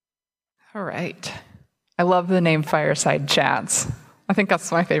All right. I love the name Fireside Chats. I think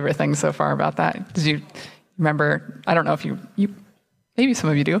that's my favorite thing so far about that. Did you remember, I don't know if you maybe some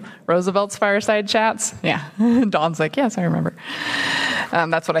of you do, Roosevelt's Fireside Chats? Yeah. Dawn's like, yes, I remember.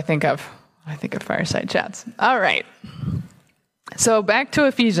 That's what I think of. I think of Fireside Chats. All right. So back to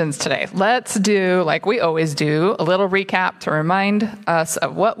Ephesians today. Let's do, like we always do, a little recap to remind us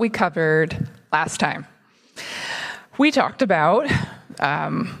of what we covered last time. We talked about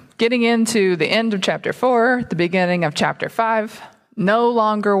getting into the end of chapter 4, the beginning of chapter 5, no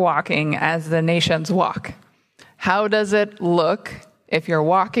longer walking as the nations walk. How does it look if you're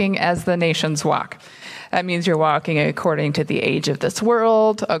walking as the nations walk? That means you're walking according to the age of this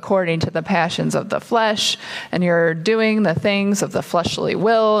world, according to the passions of the flesh, and you're doing the things of the fleshly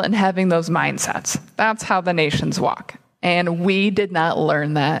will and having those mindsets. That's how the nations walk. And we did not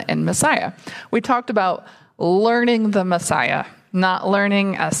learn that in Messiah. We talked about learning the Messiah, not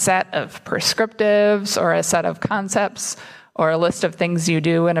learning a set of prescriptives or a set of concepts or a list of things you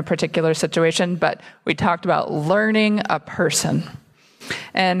do in a particular situation, but we talked about learning a person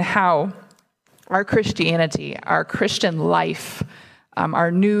and how our Christianity, our Christian life,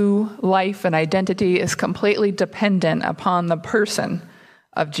 our new life and identity is completely dependent upon the person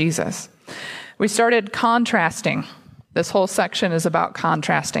of Jesus. We started contrasting. This whole section is about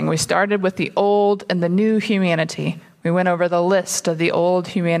contrasting. We started with the old and the new humanity. We went over the list of the old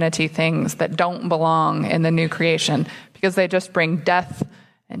humanity things that don't belong in the new creation because they just bring death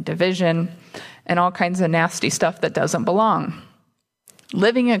and division and all kinds of nasty stuff that doesn't belong.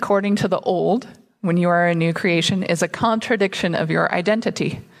 Living according to the old, when you are a new creation, is a contradiction of your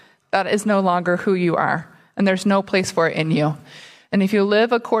identity. That is no longer who you are, and there's no place for it in you. And if you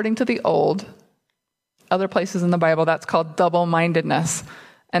live according to the old, other places in the Bible, that's called double-mindedness,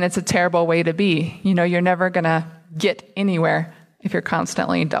 and it's a terrible way to be. You know, you're never going to get anywhere if you're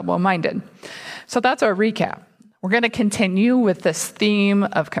constantly double-minded. So that's our recap. We're going to continue with this theme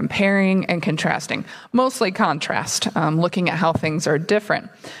of comparing and contrasting, mostly contrast, looking at how things are different.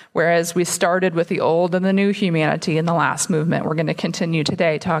 Whereas we started with the old and the new humanity in the last movement, we're going to continue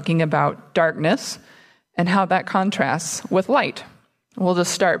today talking about darkness and how that contrasts with light. We'll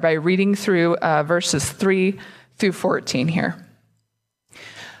just start by reading through verses 3 through 14 here.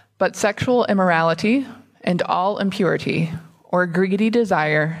 But sexual immorality and all impurity or greedy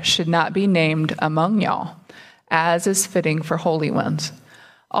desire should not be named among y'all, as is fitting for holy ones.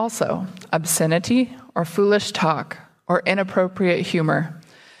 Also, obscenity or foolish talk or inappropriate humor.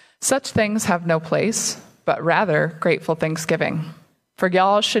 Such things have no place, but rather grateful thanksgiving. For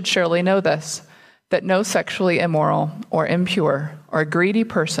y'all should surely know this, that no sexually immoral or impure or greedy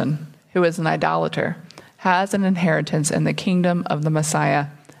person who is an idolater has an inheritance in the kingdom of the Messiah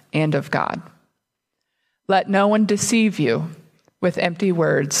and of God. Let no one deceive you with empty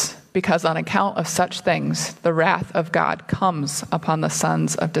words, because on account of such things, the wrath of God comes upon the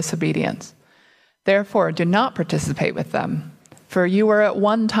sons of disobedience. Therefore, do not participate with them, for you were at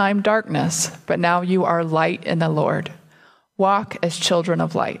one time darkness, but now you are light in the Lord. Walk as children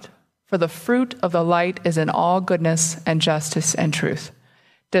of light, for the fruit of the light is in all goodness and justice and truth,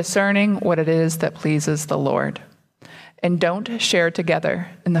 discerning what it is that pleases the Lord. And don't share together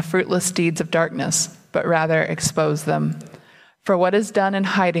in the fruitless deeds of darkness, but rather expose them. For what is done in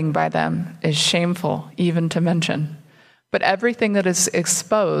hiding by them is shameful even to mention. But everything that is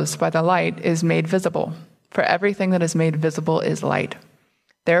exposed by the light is made visible. For everything that is made visible is light.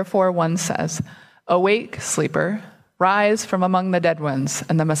 Therefore one says, awake, sleeper, rise from among the dead ones,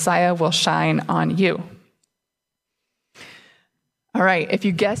 and the Messiah will shine on you. All right, if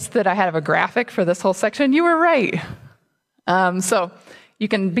you guessed that I had a graphic for this whole section, you were right. So you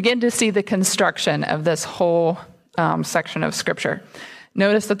can begin to see the construction of this whole section of Scripture.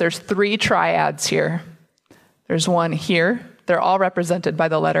 Notice that there's 3 triads here. There's one here. They're all represented by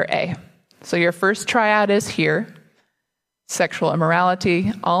the letter A. So your first triad is here, sexual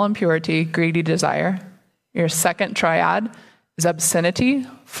immorality, all impurity, greedy desire. Your second triad is obscenity,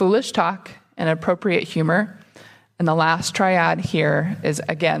 foolish talk, and appropriate humor. And the last triad here is,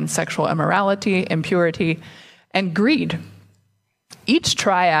 again, sexual immorality, impurity, and greed. Each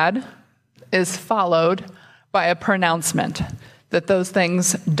triad is followed by a pronouncement that those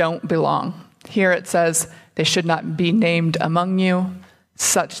things don't belong. Here it says, they should not be named among you.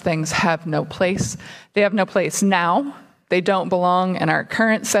 Such things have no place. They have no place now. They don't belong in our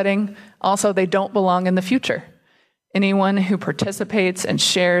current setting. Also, they don't belong in the future. Anyone who participates and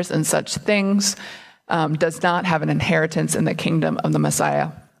shares in such things does not have an inheritance in the kingdom of the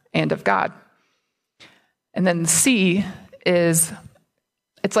Messiah and of God. And then C is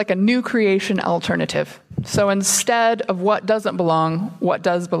It's like a new creation alternative. So instead of what doesn't belong, what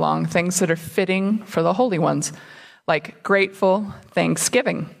does belong, things that are fitting for the holy ones, like grateful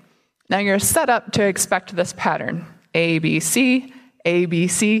thanksgiving. Now you're set up to expect this pattern, A, B, C, A, B,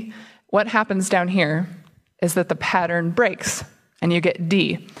 C. What happens down here is that the pattern breaks and you get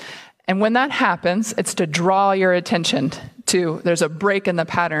D. And when that happens, it's to draw your attention to there's a break in the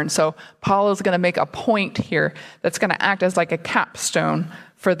pattern. So Paul is going to make a point here that's going to act as like a capstone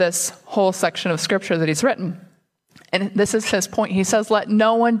for this whole section of scripture that he's written. And this is his point. He says, let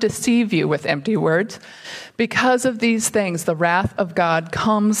no one deceive you with empty words. Because of these things, the wrath of God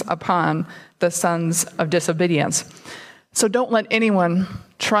comes upon the sons of disobedience. So don't let anyone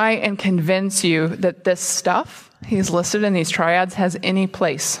try and convince you that this stuff he's listed in these triads has any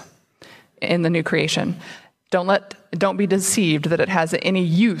place in the new creation. Don't be deceived that it has any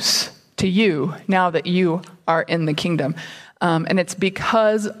use to you now that you are in the kingdom. And it's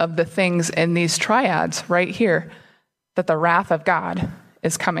because of the things in these triads right here that the wrath of God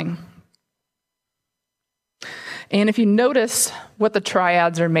is coming. And if you notice what the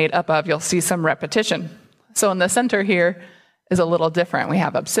triads are made up of, you'll see some repetition. So in the center here is a little different. We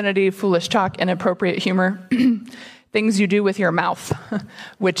have obscenity, foolish talk, inappropriate humor, things you do with your mouth,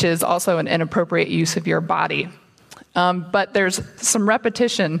 which is also an inappropriate use of your body. But there's some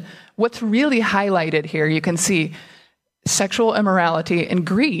repetition. What's really highlighted here, you can see sexual immorality and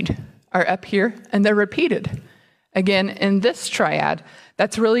greed are up here, and they're repeated. Again, in this triad,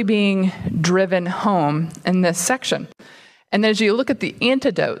 that's really being driven home in this section. And as you look at the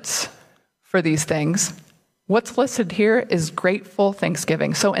antidotes for these things, what's listed here is grateful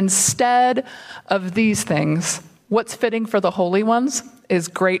thanksgiving. So instead of these things, what's fitting for the holy ones is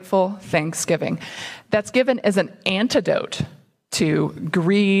grateful thanksgiving. That's given as an antidote to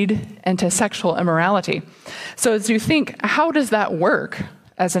greed and to sexual immorality. So as you think, how does that work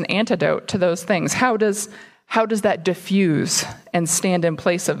as an antidote to those things? How does that diffuse and stand in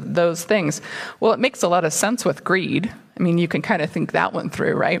place of those things? Well, it makes a lot of sense with greed. I mean, you can kind of think that one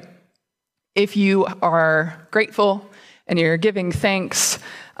through, right? If you are grateful and you're giving thanks,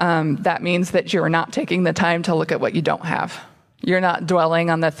 that means that you're not taking the time to look at what you don't have. You're not dwelling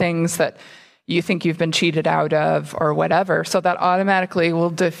on the things that you think you've been cheated out of or whatever. So that automatically will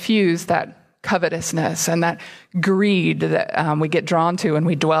diffuse that covetousness and that greed that we get drawn to and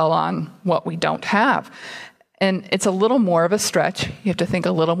we dwell on what we don't have. And it's a little more of a stretch. You have to think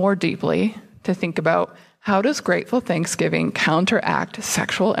a little more deeply to think about how does grateful thanksgiving counteract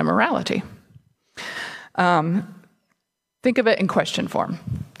sexual immorality? Think of it in question form.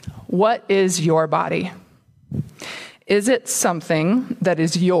 What is your body? Is it something that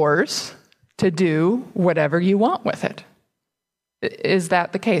is yours to do whatever you want with it? Is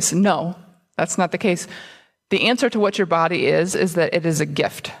that the case? No, that's not the case. The answer to what your body is that it is a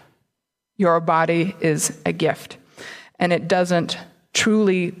gift. Your body is a gift, and it doesn't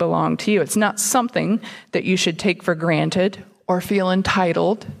truly belong to you. It's not something that you should take for granted or feel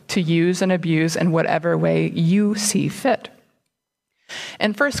entitled to use and abuse in whatever way you see fit.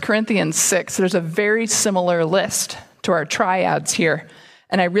 In 1 Corinthians 6, there's a very similar list to our triads here,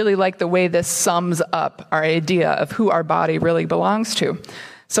 and I really like the way this sums up our idea of who our body really belongs to.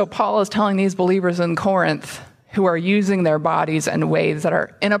 So Paul is telling these believers in Corinth who are using their bodies in ways that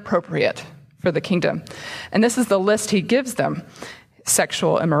are inappropriate for the kingdom. And this is the list he gives them: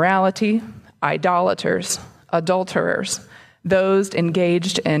 sexual immorality, idolaters, adulterers, those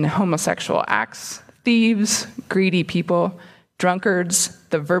engaged in homosexual acts, thieves, greedy people, drunkards,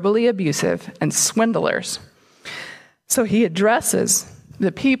 the verbally abusive, and swindlers. So he addresses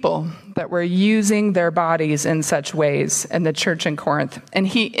the people that were using their bodies in such ways in the church in Corinth. And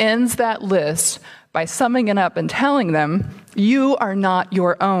he ends that list by summing it up and telling them, you are not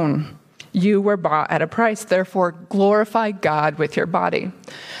your own. You were bought at a price. Therefore, glorify God with your body.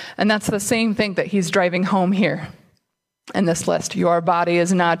 And that's the same thing that he's driving home here in this list. Your body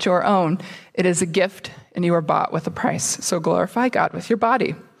is not your own. It is a gift, and you are bought with a price. So glorify God with your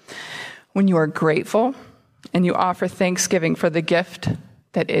body. When you are grateful and you offer thanksgiving for the gift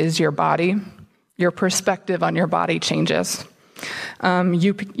that is your body, your perspective on your body changes.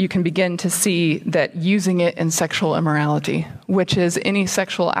 You can begin to see that using it in sexual immorality, which is any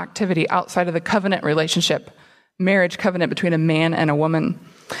sexual activity outside of the covenant relationship, marriage covenant between a man and a woman,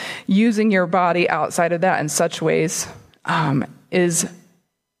 using your body outside of that in such ways is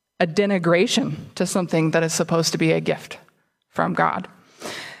a denigration to something that is supposed to be a gift from God.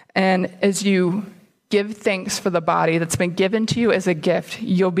 And as you give thanks for the body that's been given to you as a gift,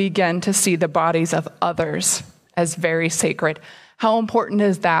 you'll begin to see the bodies of others as very sacred. How important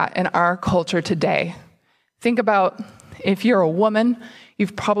is that in our culture today? Think about if you're a woman,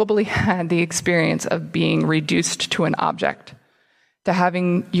 you've probably had the experience of being reduced to an object, to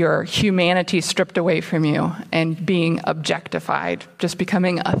having your humanity stripped away from you and being objectified, just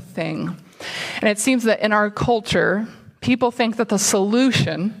becoming a thing. And it seems that in our culture, people think that the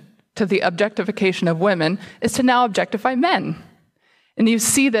solution to the objectification of women is to now objectify men. And you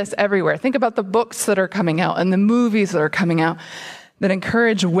see this everywhere. Think about the books that are coming out and the movies that are coming out that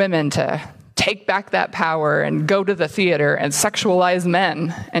encourage women to take back that power and go to the theater and sexualize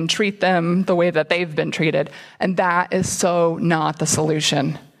men and treat them the way that they've been treated. And that is so not the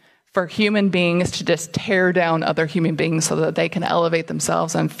solution. For human beings to just tear down other human beings so that they can elevate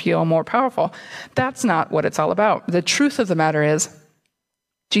themselves and feel more powerful. That's not what it's all about. The truth of the matter is,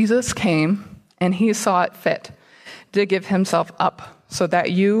 Jesus came and he saw it fit to give himself up so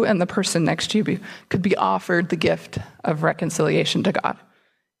that you and the person next to you could be offered the gift of reconciliation to God.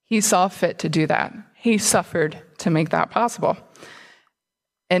 He saw fit to do that. He suffered to make that possible.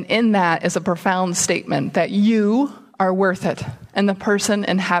 And in that is a profound statement that you are worth it, and the person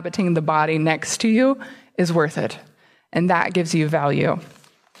inhabiting the body next to you is worth it. And that gives you value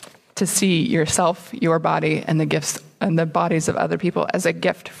to see yourself, your body, and the gifts and the bodies of other people as a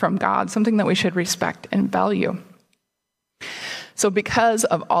gift from God, something that we should respect and value. So because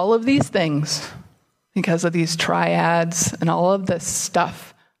of all of these things, because of these triads and all of this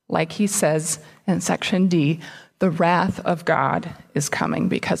stuff, like he says in section D, the wrath of God is coming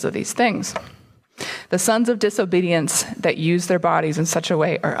because of these things. The sons of disobedience that use their bodies in such a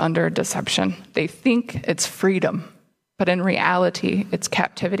way are under deception. They think it's freedom, but in reality, it's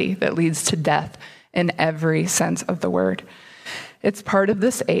captivity that leads to death in every sense of the word. It's part of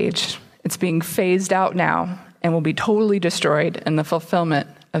this age. It's being phased out now and will be totally destroyed in the fulfillment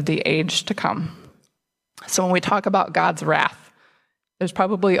of the age to come. So when we talk about God's wrath, there's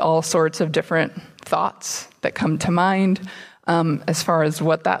probably all sorts of different thoughts that come to mind as far as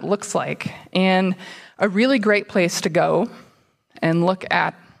what that looks like. And a really great place to go and look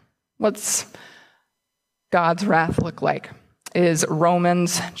at what's God's wrath look like is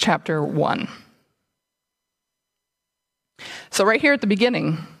Romans chapter 1. So right here at the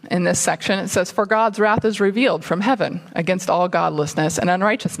beginning in this section, it says, "For God's wrath is revealed from heaven against all godlessness and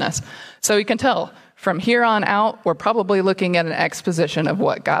unrighteousness." So you can tell from here on out, we're probably looking at an exposition of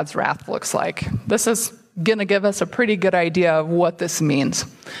what God's wrath looks like. This is going to give us a pretty good idea of what this means.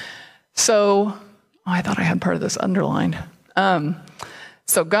 So, I thought I had part of this underlined.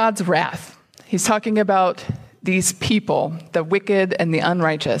 So God's wrath, he's talking about these people, the wicked and the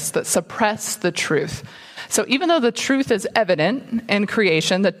unrighteous, that suppress the truth. So even though the truth is evident in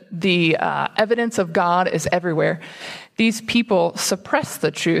creation, the evidence of God is everywhere, these people suppress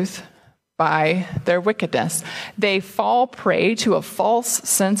the truth by their wickedness. They fall prey to a false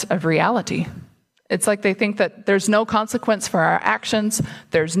sense of reality. It's like they think that there's no consequence for our actions,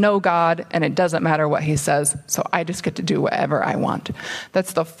 there's no God, and it doesn't matter what he says, so I just get to do whatever I want.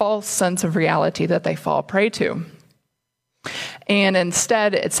 That's the false sense of reality that they fall prey to. And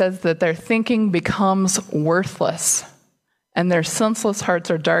instead, it says that their thinking becomes worthless, and their senseless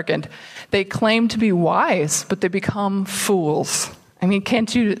hearts are darkened. They claim to be wise, but they become fools. I mean,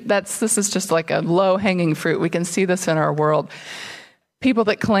 this is just like a low-hanging fruit. We can see this in our world. People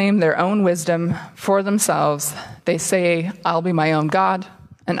that claim their own wisdom for themselves, they say, I'll be my own God,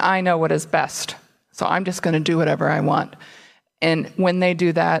 and I know what is best, so I'm just going to do whatever I want. And when they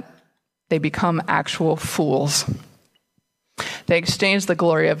do that, they become actual fools. They exchange the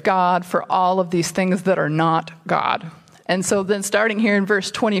glory of God for all of these things that are not God. And so then starting here in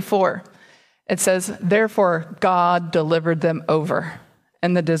verse 24, it says, "Therefore God delivered them over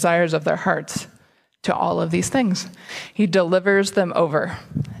in the desires of their hearts to all of these things." He delivers them over.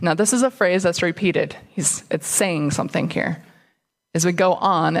 Now, this is a phrase that's repeated. It's saying something here. As we go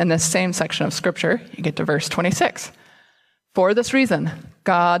on in this same section of Scripture, you get to verse 26. "For this reason,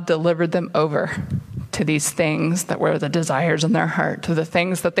 God delivered them over to these things that were the desires in their heart, to the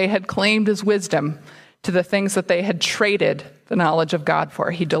things that they had claimed as wisdom, to the things that they had traded the knowledge of God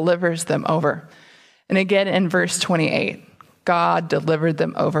for." He delivers them over. And again in verse 28, God delivered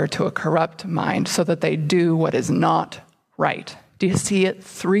them over to a corrupt mind so that they do what is not right. Do you see it?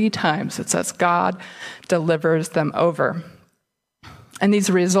 3 times it says God delivers them over. And these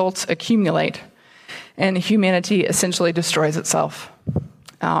results accumulate, and humanity essentially destroys itself.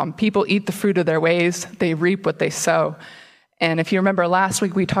 People eat the fruit of their ways. They reap what they sow. And if you remember last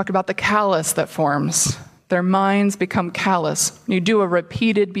week, we talked about the callus that forms. Their minds become callous. You do a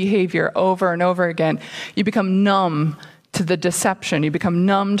repeated behavior over and over again. You become numb to the deception. You become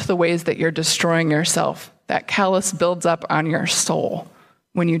numb to the ways that you're destroying yourself. That callus builds up on your soul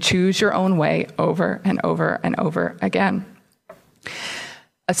when you choose your own way over and over and over again.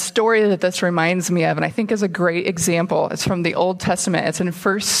 A story that this reminds me of, and I think is a great example, it's from the Old Testament. It's in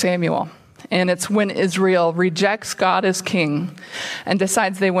 1 Samuel. And it's when Israel rejects God as king and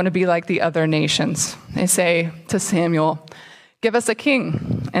decides they want to be like the other nations. They say to Samuel, "Give us a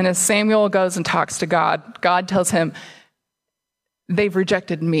king." And as Samuel goes and talks to God, God tells him, "They've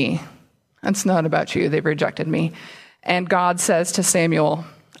rejected me. It's not about you. They've rejected me." And God says to Samuel,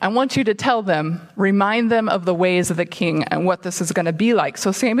 "I want you to tell them, remind them of the ways of the king and what this is going to be like."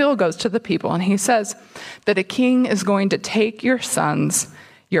 So Samuel goes to the people and he says that a king is going to take your sons,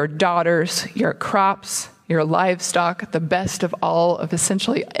 your daughters, your crops, your livestock, the best of all of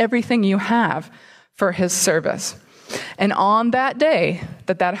essentially everything you have for his service. And on that day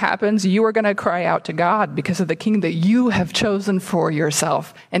that happens, you are going to cry out to God because of the king that you have chosen for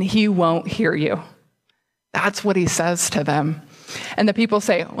yourself, and he won't hear you. That's what he says to them. And the people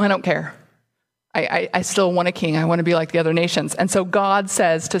say, "Well, I don't care. I still want a king. I want to be like the other nations." And so God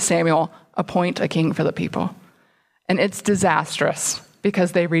says to Samuel, "Appoint a king for the people." And it's disastrous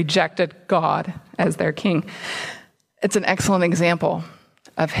because they rejected God as their king. It's an excellent example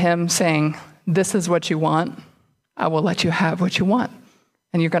of him saying, "This is what you want. I will let you have what you want.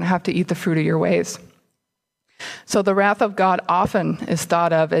 And you're going to have to eat the fruit of your ways." So the wrath of God often is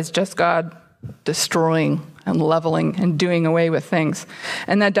thought of as just God destroying and leveling and doing away with things.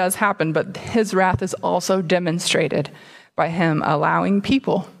 And that does happen, but his wrath is also demonstrated by him allowing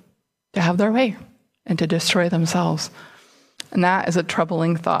people to have their way and to destroy themselves. And that is a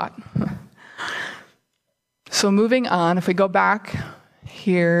troubling thought. So moving on, if we go back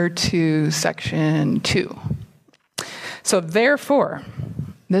here to section 2. So therefore,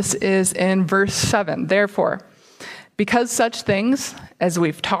 this is in verse 7. Therefore, because such things as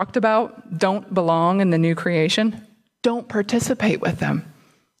we've talked about don't belong in the new creation, don't participate with them.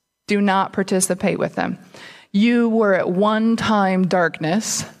 Do not participate with them. You were at one time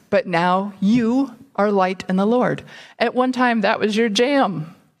darkness, but now you are light in the Lord. At one time, that was your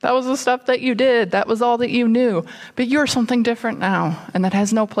jam. That was the stuff that you did. That was all that you knew. But you're something different now, and that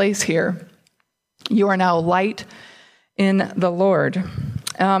has no place here. You are now light in the Lord.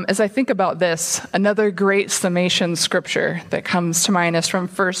 As I think about this, another great summation scripture that comes to mind is from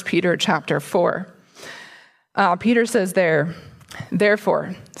 1 Peter chapter 4. Peter says there,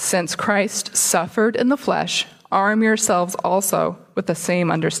 "Therefore, since Christ suffered in the flesh, arm yourselves also with the same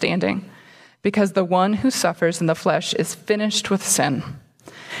understanding, because the one who suffers in the flesh is finished with sin,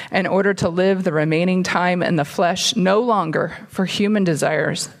 in order to live the remaining time in the flesh no longer for human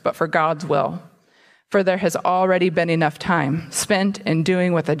desires, but for God's will. For there has already been enough time spent in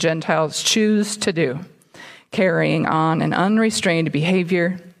doing what the Gentiles choose to do, carrying on an unrestrained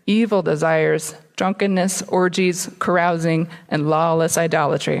behavior, evil desires, drunkenness, orgies, carousing, and lawless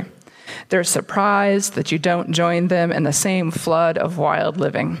idolatry. They're surprised that you don't join them in the same flood of wild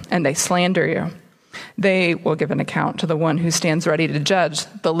living, and they slander you. They will give an account to the one who stands ready to judge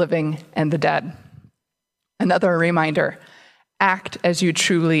the living and the dead." Another reminder, act as you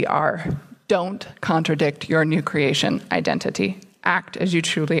truly are. Don't contradict your new creation identity. Act as you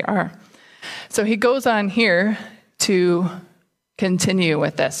truly are. So he goes on here to continue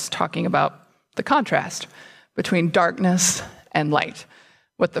with this, talking about the contrast between darkness and light,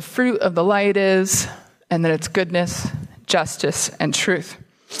 what the fruit of the light is, and that it's goodness, justice, and truth.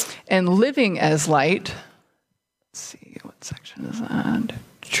 And living as light, let's see, what section is that?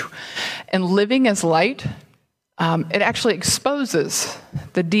 And living as light, it actually exposes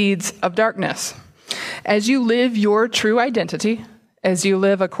the deeds of darkness. As you live your true identity, as you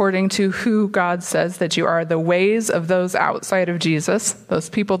live according to who God says that you are, the ways of those outside of Jesus, those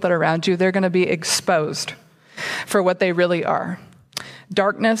people that are around you, they're going to be exposed for what they really are.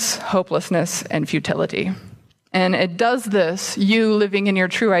 Darkness, hopelessness, and futility. And it does this, you living in your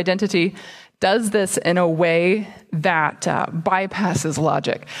true identity, does this in a way that bypasses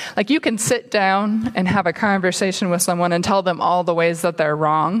logic. Like you can sit down and have a conversation with someone and tell them all the ways that they're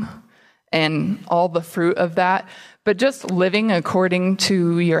wrong and all the fruit of that, but just living according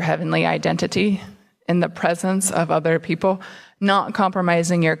to your heavenly identity in the presence of other people, not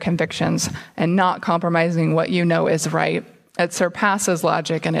compromising your convictions and not compromising what you know is right. It surpasses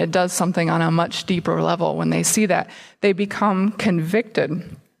logic, and it does something on a much deeper level. When they see that, they become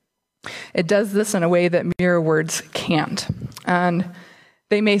convicted. It does this in a way that mere words can't. And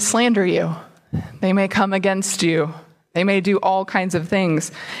they may slander you. They may come against you. They may do all kinds of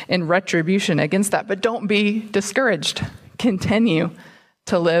things in retribution against that. But don't be discouraged. Continue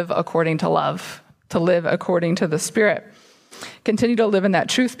to live according to love, to live according to the Spirit. Continue to live in that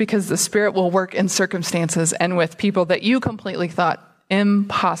truth, because the Spirit will work in circumstances and with people that you completely thought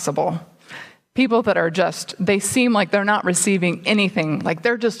impossible. People that are just, they seem like they're not receiving anything. Like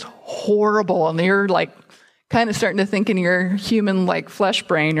they're just horrible. And you're like kind of starting to think in your human like flesh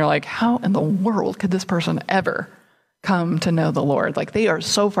brain, you're like, how in the world could this person ever come to know the Lord? Like they are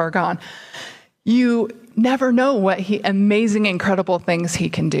so far gone. You never know what amazing, incredible things he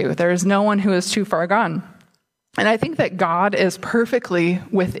can do. There is no one who is too far gone. And I think that God is perfectly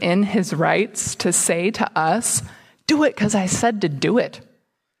within his rights to say to us, do it because I said to do it.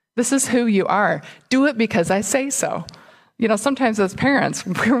 This is who you are. Do it because I say so. You know, sometimes as parents,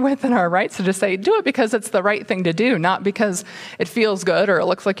 we're within our rights to just say, do it because it's the right thing to do, not because it feels good or it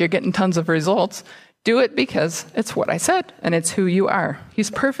looks like you're getting tons of results. Do it because it's what I said and it's who you are. He's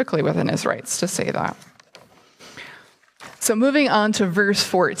perfectly within his rights to say that. So moving on to verse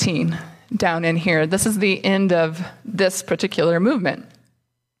 14 down in here, this is the end of this particular movement.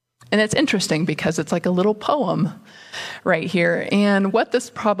 And it's interesting because it's like a little poem right here. And what this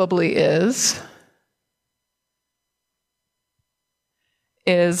probably is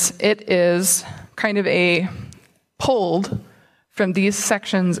it is kind of a pulled from these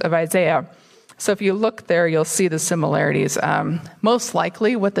sections of Isaiah. So if you look there, you'll see the similarities. Most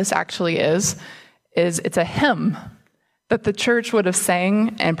likely what this actually is it's a hymn that the church would have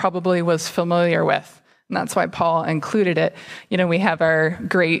sang and probably was familiar with. And that's why Paul included it. You know, we have our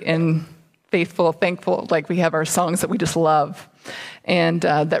great and faithful, thankful, like we have our songs that we just love and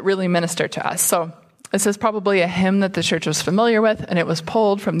that really minister to us. So this is probably a hymn that the church was familiar with, and it was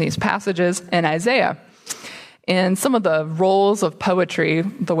pulled from these passages in Isaiah. And some of the roles of poetry,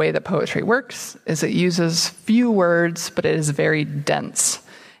 the way that poetry works, is it uses few words, but it is very dense.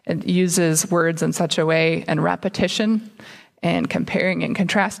 It uses words in such a way and repetition and comparing and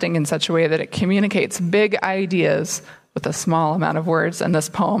contrasting in such a way that it communicates big ideas with a small amount of words, and this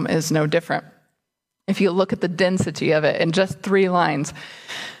poem is no different. If you look at the density of it in just 3 lines,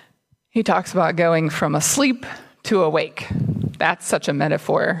 he talks about going from asleep to awake. That's such a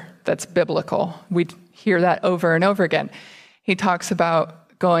metaphor that's biblical. We hear that over and over again. He talks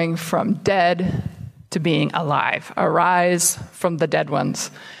about going from dead to being alive, arise from the dead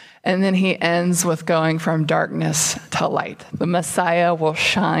ones. And then he ends with going from darkness to light. The Messiah will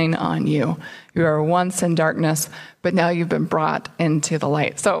shine on you. You were once in darkness, but now you've been brought into the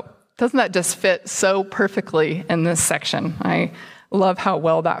light. So doesn't that just fit so perfectly in this section? I love how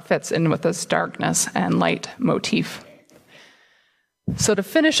well that fits in with this darkness and light motif. So to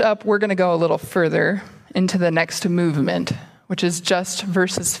finish up, we're going to go a little further into the next movement, which is just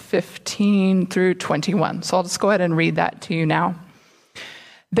verses 15 through 21. So I'll just go ahead and read that to you now.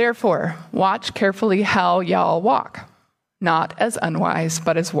 Therefore, watch carefully how y'all walk, not as unwise,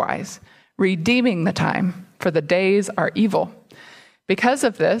 but as wise, redeeming the time, for the days are evil. Because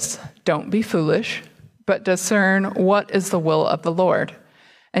of this, don't be foolish, but discern what is the will of the Lord.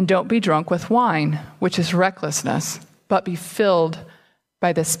 And don't be drunk with wine, which is recklessness, but be filled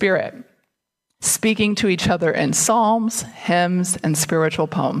by the Spirit, speaking to each other in psalms, hymns, and spiritual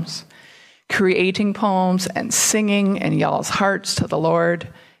poems, creating poems and singing in y'all's hearts to the Lord,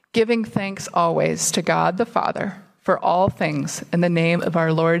 giving thanks always to God the Father for all things in the name of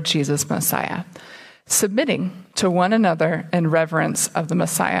our Lord Jesus Messiah, submitting to one another in reverence of the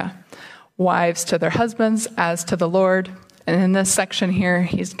Messiah, wives to their husbands as to the Lord. And in this section here,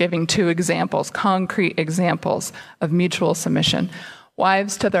 he's giving 2 examples, concrete examples of mutual submission.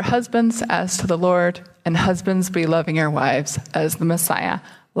 Wives to their husbands as to the Lord, and husbands be loving your wives as the Messiah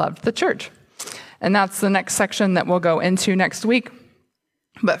loved the church. And that's the next section that we'll go into next week.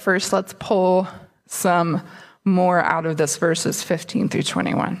 But first, let's pull some more out of this verses 15 through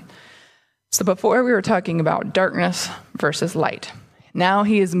 21. So before we were talking about darkness versus light. Now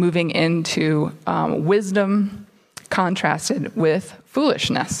he is moving into wisdom contrasted with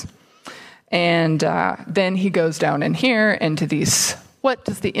foolishness. And then he goes down in here into these, what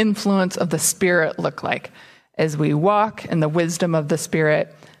does the influence of the Spirit look like? As we walk in the wisdom of the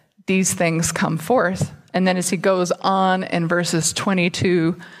Spirit, these things come forth. And then as he goes on in verses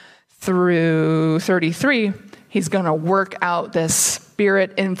 22 through 33, he's going to work out this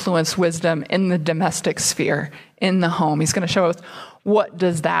Spirit-influenced wisdom in the domestic sphere, in the home. He's going to show us what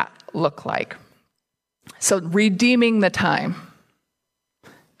does that look like. So redeeming the time.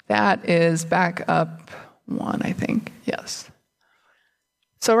 That is back up 1, I think. Yes.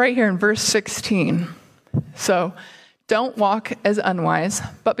 So right here in verse 16. So don't walk as unwise,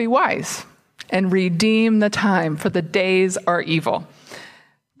 but be wise and redeem the time, for the days are evil.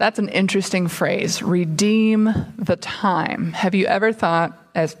 That's an interesting phrase, redeem the time. Have you ever thought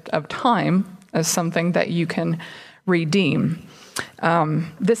of time as something that you can redeem?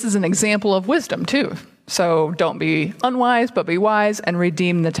 This is an example of wisdom too. So don't be unwise, but be wise and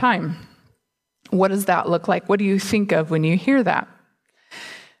redeem the time. What does that look like? What do you think of when you hear that?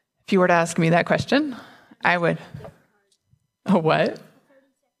 If you were to ask me that question, I would, what?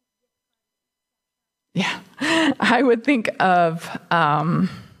 Yeah, I would think of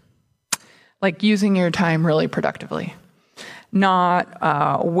like using your time really productively,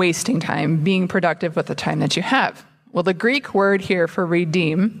 not wasting time, being productive with the time that you have. Well, the Greek word here for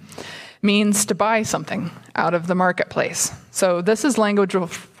redeem means to buy something out of the marketplace. So this is language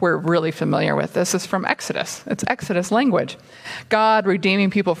we're really familiar with. This is from Exodus. It's Exodus language. God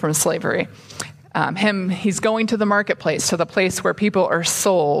redeeming people from slavery. He's going to the marketplace, to the place where people are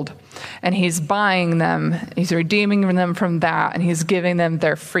sold, and he's buying them, he's redeeming them from that, and he's giving them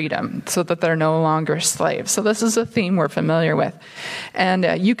their freedom so that they're no longer slaves. So this is a theme we're familiar with.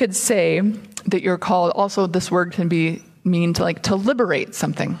 And you could say that you're called, also this word can mean to liberate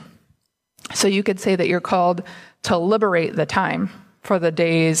something. So you could say that you're called to liberate the time, for the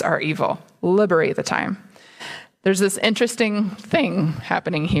days are evil. Liberate the time. There's this interesting thing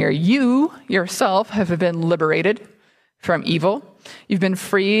happening here. You yourself have been liberated from evil. You've been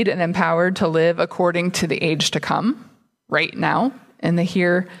freed and empowered to live according to the age to come, right now, in the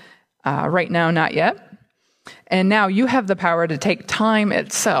here, right now, not yet. And now you have the power to take time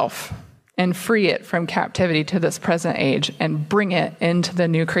itself and free it from captivity to this present age and bring it into the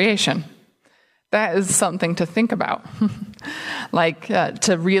new creation. That is something to think about,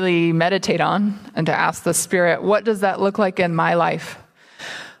 to really meditate on and to ask the Spirit, what does that look like in my life?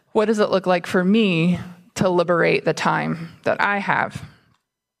 What does it look like for me to liberate the time that I have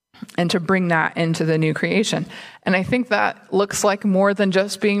and to bring that into the new creation? And I think that looks like more than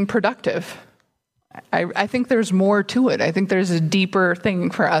just being productive. I think there's more to it. I think there's a deeper thing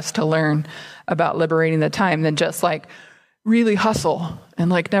for us to learn about liberating the time than just really hustle and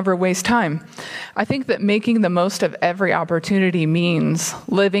never waste time. I think that making the most of every opportunity means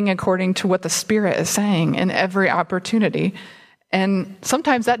living according to what the Spirit is saying in every opportunity. And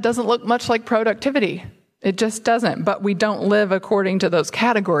sometimes that doesn't look much like productivity. It just doesn't. But we don't live according to those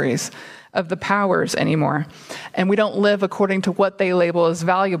categories of the powers anymore. And we don't live according to what they label as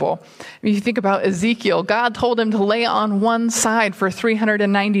valuable. If you think about Ezekiel, God told him to lay on one side for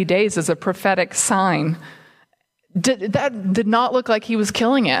 390 days as a prophetic sign. That did not look like he was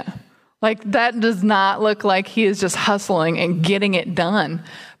killing it. That does not look like he is just hustling and getting it done.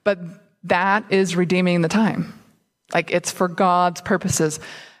 But that is redeeming the time. It's for God's purposes.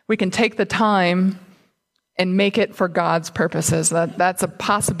 We can take the time and make it for God's purposes. That's a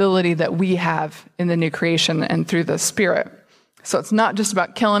possibility that we have in the new creation and through the Spirit. So it's not just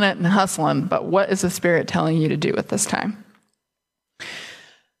about killing it and hustling, but what is the Spirit telling you to do with this time?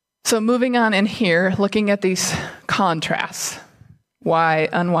 So moving on in here, looking at these contrasts. Why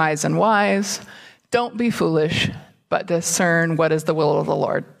unwise and wise? Don't be foolish, but discern what is the will of the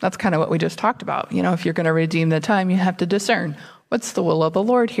Lord. That's kind of what we just talked about. If you're going to redeem the time, you have to discern what's the will of the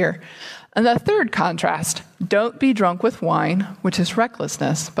Lord here. And the third contrast, don't be drunk with wine, which is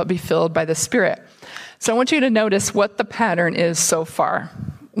recklessness, but be filled by the Spirit. So I want you to notice what the pattern is so far.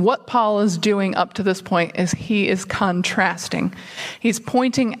 What Paul is doing up to this point is he is contrasting. He's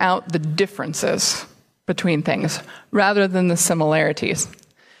pointing out the differences between things rather than the similarities.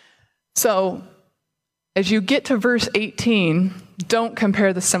 So as you get to verse 18, don't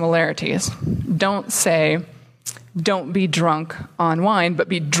compare the similarities. Don't say, don't be drunk on wine, but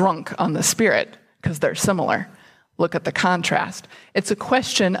be drunk on the Spirit, because they're similar. Look at the contrast. It's a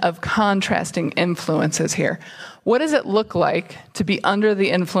question of contrasting influences here. What does it look like to be under the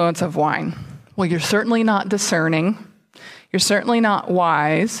influence of wine? Well, you're certainly not discerning. You're certainly not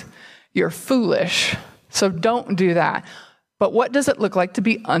wise. You're foolish. So don't do that. But what does it look like to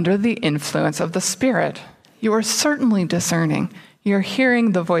be under the influence of the Spirit? You are certainly discerning. You're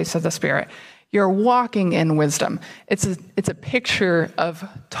hearing the voice of the Spirit. You're walking in wisdom. It's a picture of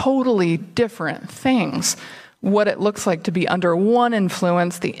totally different things. What it looks like to be under one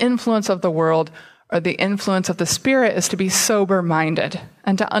influence, the influence of the world, or the influence of the Spirit, is to be sober-minded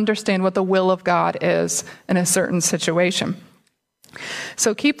and to understand what the will of God is in a certain situation.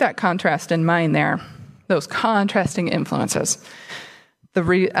 So keep that contrast in mind there, those contrasting influences.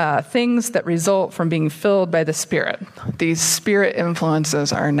 The things that result from being filled by the Spirit. These Spirit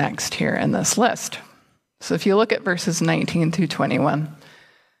influences are next here in this list. So if you look at verses 19 through 21,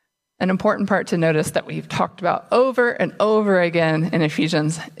 an important part to notice that we've talked about over and over again in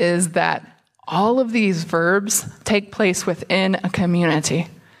Ephesians is that all of these verbs take place within a community.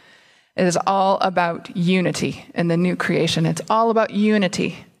 It is all about unity in the new creation. It's all about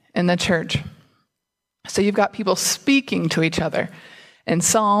unity in the church. So you've got people speaking to each other in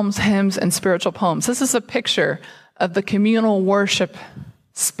psalms, hymns, and spiritual poems. This is a picture of the communal worship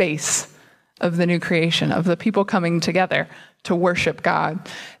space of the new creation, of the people coming together to worship God.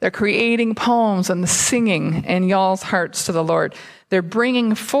 They're creating poems and singing in y'all's hearts to the Lord. They're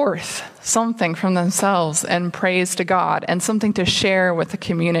bringing forth something from themselves and praise to God and something to share with the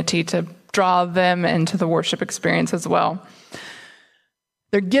community to draw them into the worship experience as well.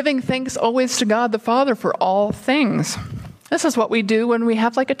 They're giving thanks always to God the Father for all things. This is what we do when we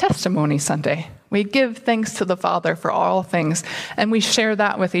have like a testimony Sunday. We give thanks to the Father for all things, and we share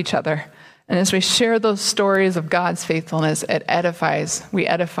that with each other. And as we share those stories of God's faithfulness, it edifies. We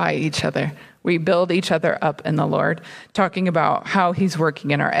edify each other. We build each other up in the Lord, talking about how he's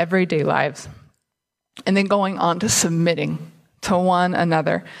working in our everyday lives. And then going on to submitting to one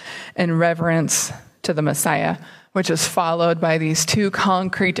another in reverence to the Messiah, which is followed by these two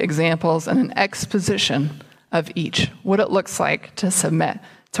concrete examples and an exposition of each, what it looks like to submit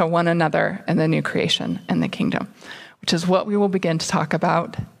to one another in the new creation and the kingdom, which is what we will begin to talk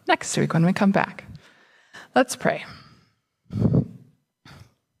about next week when we come back. Let's pray.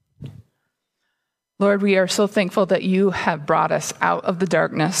 Lord, we are so thankful that you have brought us out of the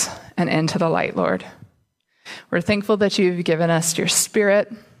darkness and into the light, Lord. We're thankful that you've given us your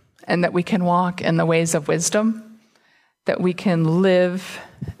Spirit and that we can walk in the ways of wisdom, that we can live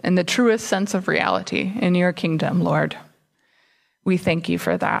in the truest sense of reality in your kingdom, Lord. We thank you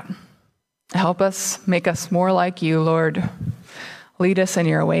for that. Help us, make us more like you, Lord. Lead us in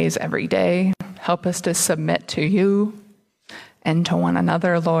your ways every day. Help us to submit to you and to one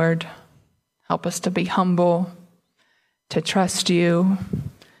another, Lord. Help us to be humble, to trust you,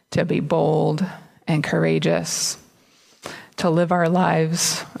 to be bold and courageous, to live our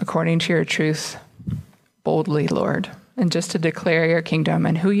lives according to your truth boldly, Lord, and just to declare your kingdom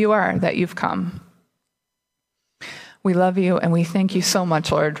and who you are, that you've come. We love you and we thank you so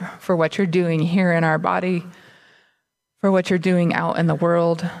much, Lord, for what you're doing here in our body, for what you're doing out in the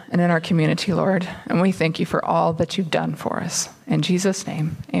world and in our community, Lord. And we thank you for all that you've done for us. In Jesus'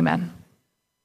 name, amen.